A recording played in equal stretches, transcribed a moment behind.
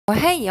Well,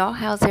 hey y'all,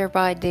 how's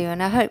everybody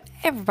doing? I hope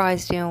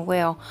everybody's doing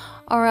well.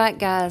 Alright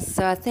guys,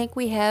 so I think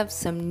we have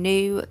some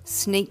new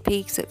sneak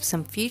peeks of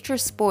some future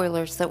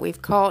spoilers that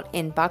we've caught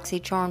in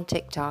BoxyCharm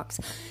TikToks.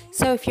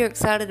 So if you're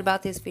excited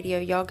about this video,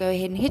 y'all go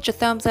ahead and hit your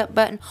thumbs up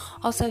button.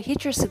 Also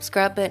hit your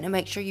subscribe button and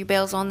make sure your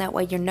bell's on, that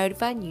way you're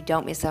notified and you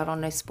don't miss out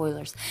on those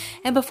spoilers.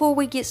 And before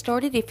we get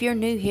started, if you're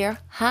new here,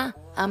 hi,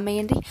 I'm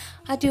Mandy.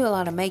 I do a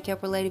lot of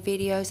makeup related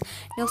videos.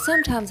 Now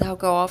sometimes I'll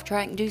go off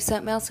track and do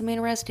something else I'm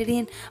interested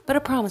in, but I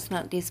promise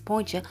not to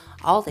disappoint you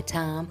all the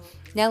time.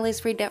 Now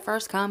let's read that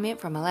first comment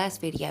from my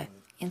last video.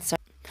 Insert.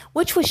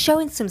 Which was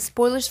showing some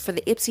spoilers for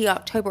the Ipsy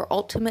October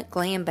Ultimate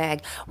Glam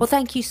Bag. Well,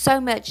 thank you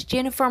so much,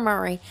 Jennifer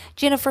Murray.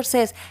 Jennifer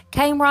says,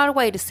 came right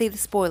away to see the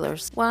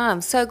spoilers. Well,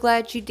 I'm so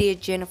glad you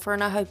did, Jennifer,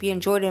 and I hope you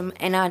enjoyed them.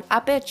 And I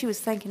bet you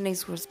was thinking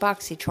these was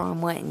BoxyCharm,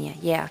 wasn't you?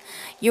 Yeah,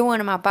 you're one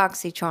of my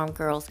BoxyCharm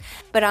girls.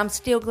 But I'm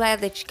still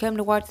glad that you come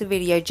to watch the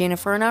video,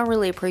 Jennifer, and I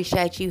really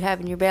appreciate you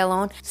having your bell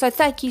on. So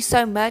thank you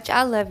so much.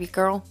 I love you,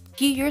 girl.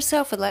 If you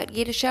yourself would like to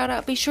get a shout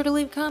out, be sure to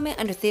leave a comment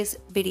under this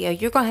video.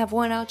 You're going to have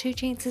one out of two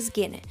chances of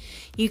getting it.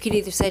 You could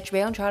either set your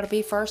bell and try to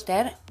be first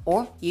at it,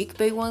 or you could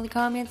be one of the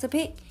comments I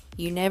pick.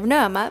 You never know,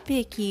 I might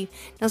pick you.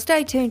 Now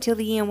stay tuned till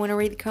the end when I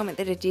read the comment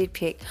that I did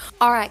pick.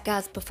 Alright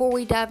guys, before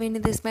we dive into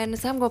this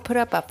madness, I'm going to put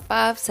up a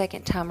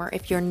 5-second timer.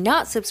 If you're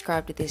not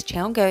subscribed to this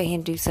channel, go ahead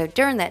and do so.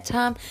 During that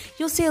time,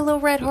 you'll see a little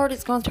red heart.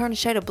 It's going to turn a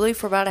shade of blue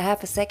for about a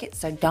half a second,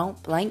 so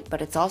don't blink.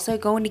 But it's also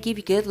going to give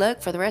you good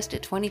luck for the rest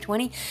of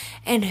 2020.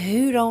 And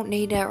who don't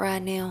need that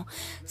right now?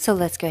 So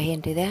let's go ahead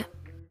and do that.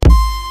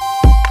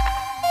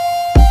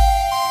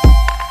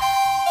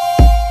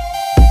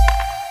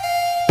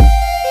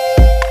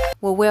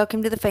 Well,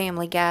 welcome to the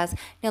family, guys.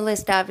 Now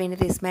let's dive into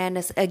this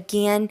madness.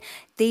 Again,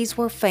 these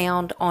were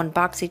found on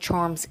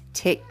BoxyCharm's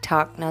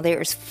TikTok. Now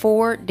there's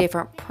 4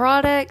 different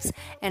products,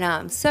 and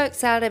I'm so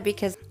excited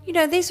because, you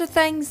know, these are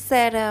things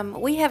that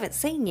we haven't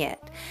seen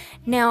yet.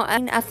 Now,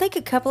 I think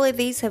a couple of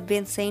these have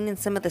been seen in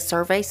some of the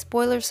survey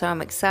spoilers, so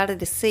I'm excited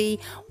to see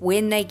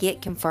when they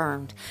get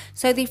confirmed.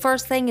 So the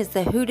first thing is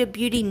the Huda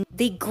Beauty,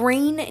 the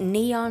Green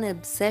Neon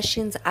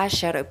Obsessions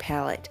eyeshadow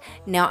palette.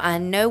 Now, I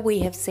know we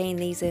have seen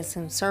these in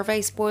some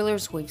survey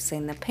spoilers. We've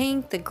seen the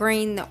pink, the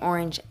green, the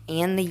orange,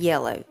 and the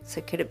yellow.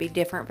 So could it be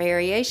different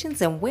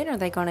variations, and when are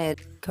they going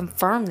to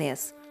confirm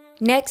this?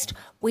 Next,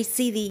 we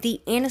see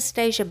the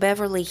Anastasia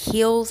Beverly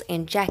Hills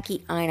and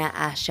Jackie Aina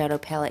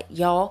eyeshadow palette.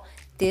 Y'all,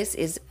 this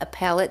is a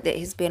palette that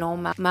has been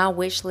on my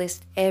wish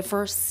list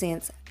ever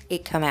since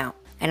it come out,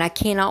 and I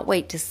cannot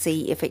wait to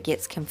see if it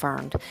gets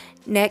confirmed.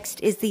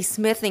 Next is the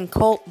Smith &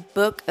 Colt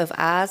Book of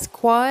Eyes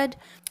quad.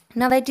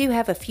 Now they do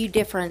have a few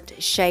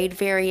different shade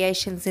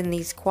variations in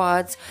these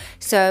quads,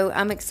 so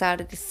I'm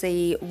excited to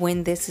see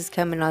when this is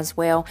coming as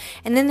well.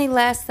 And then the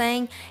last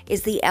thing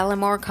is the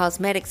Alamar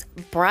Cosmetics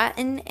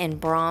Brighten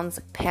and Bronze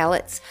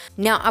palettes.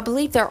 Now I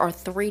believe there are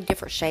 3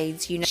 different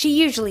shades. You know,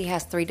 she usually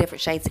has 3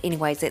 different shades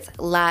anyways. It's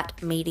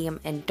light, medium,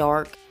 and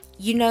dark.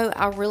 You know,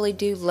 I really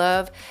do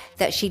love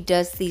that she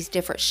does these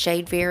different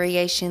shade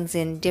variations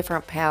in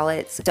different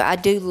palettes. So I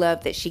do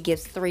love that she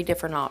gives 3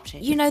 different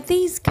options. You know,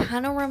 these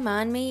kind of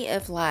remind me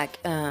of like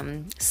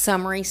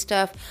summery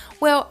stuff.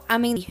 Well, I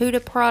mean, the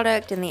Huda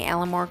product and the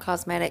Alamar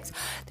Cosmetics,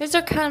 those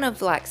are kind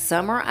of like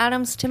summer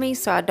items to me,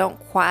 so I don't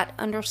quite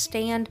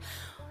understand,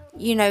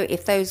 you know,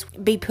 if those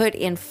be put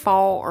in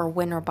fall or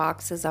winter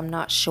boxes. I'm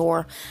not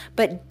sure.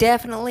 But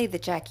definitely the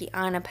Jackie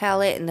Aina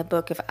palette and the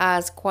Book of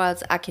Eyes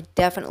quads, I could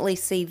definitely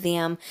see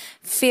them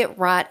fit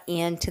right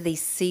into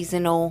these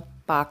seasonal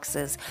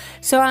boxes.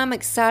 So I'm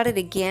excited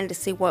again to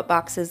see what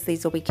boxes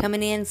these will be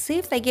coming in, see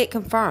if they get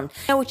confirmed.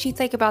 Know what you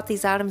think about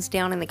these items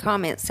down in the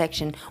comments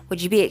section.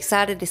 Would you be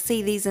excited to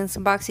see these in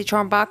some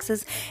BoxyCharm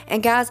boxes?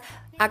 And guys,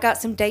 I got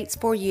some dates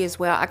for you as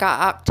well. I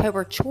got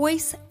October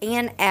choice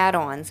and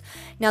add-ons.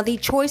 Now the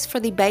choice for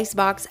the base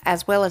box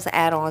as well as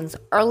add-ons,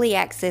 early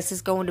access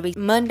is going to be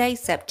Monday,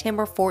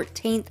 September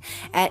 14th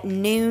at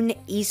noon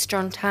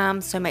Eastern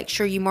time. So make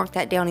sure you mark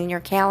that down in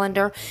your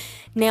calendar.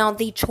 Now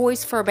the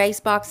choice for base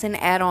box and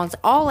add-ons,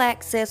 all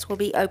access will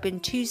be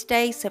open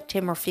Tuesday,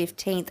 September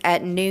 15th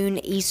at noon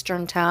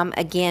Eastern time.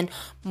 Again,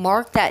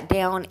 mark that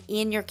down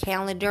in your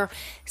calendar.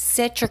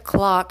 Set your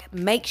clock.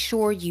 Make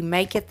sure you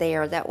make it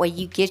there. That way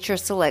you get your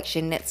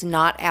selection that's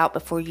not out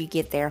before you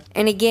get there.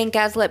 And again,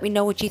 guys, let me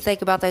know what you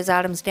think about those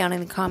items down in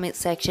the comment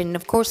section. And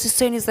of course, as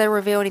soon as they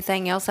reveal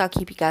anything else, I'll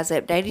keep you guys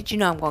updated. You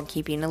know I'm going to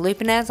keep you in the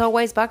loop. And as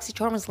always,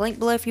 BoxyCharm is linked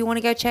below if you want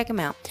to go check them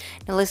out.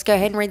 Now let's go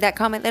ahead and read that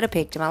comment that I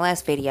picked in my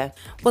last video.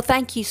 Well,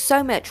 thank you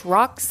so much,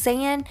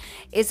 Roxanne.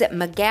 Is it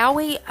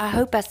McGowie? I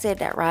hope I said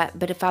that right,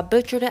 but if I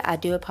butchered it, I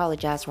do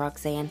apologize,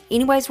 Roxanne.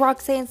 Anyways,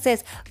 Roxanne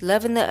says,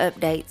 loving the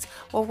updates.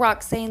 Well,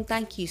 Roxanne,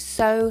 thank you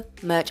so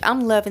much. I'm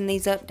loving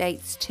these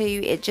updates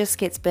too. It just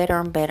gets better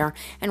and better.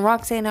 And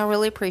Roxanne, I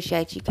really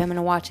appreciate you coming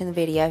and watching the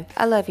video.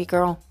 I love you,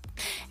 girl.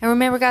 And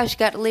remember, guys, you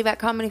got to leave that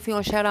comment if you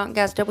want to shout out. And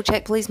guys, double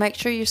check. Please make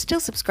sure you're still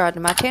subscribed to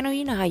my channel.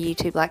 You know how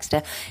YouTube likes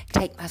to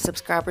take my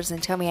subscribers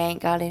and tell me I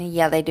ain't got any.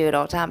 Yeah, they do it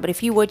all the time. But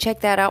if you would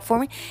check that out for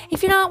me.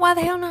 If you're not, why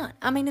the hell not?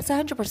 I mean, it's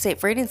 100%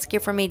 free and it's a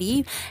gift from me to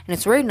you. And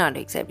it's rude not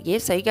to accept a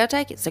gift, so you got to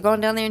take it. So go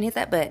on down there and hit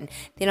that button.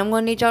 Then I'm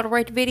going to need y'all to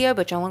rate the video,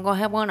 but you're only going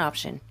to have one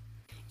option.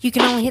 You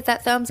can only hit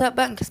that thumbs up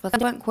button because my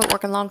thumbs button quit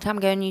working a long time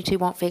ago and YouTube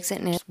won't fix it.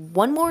 And there's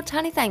one more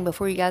tiny thing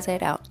before you guys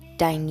head out.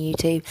 Dang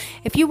YouTube.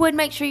 If you would,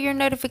 make sure your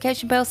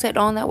notification bell set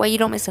on. That way you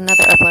don't miss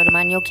another upload of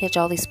mine. You'll catch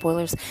all these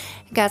spoilers.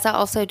 And guys, I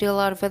also do a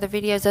lot of other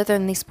videos other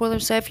than these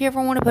spoilers. So if you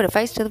ever want to put a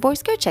face to the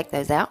voice, go check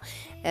those out.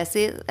 That's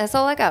it. That's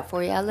all I got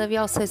for you. I love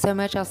y'all so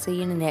much. I'll see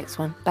you in the next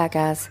one. Bye,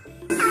 guys.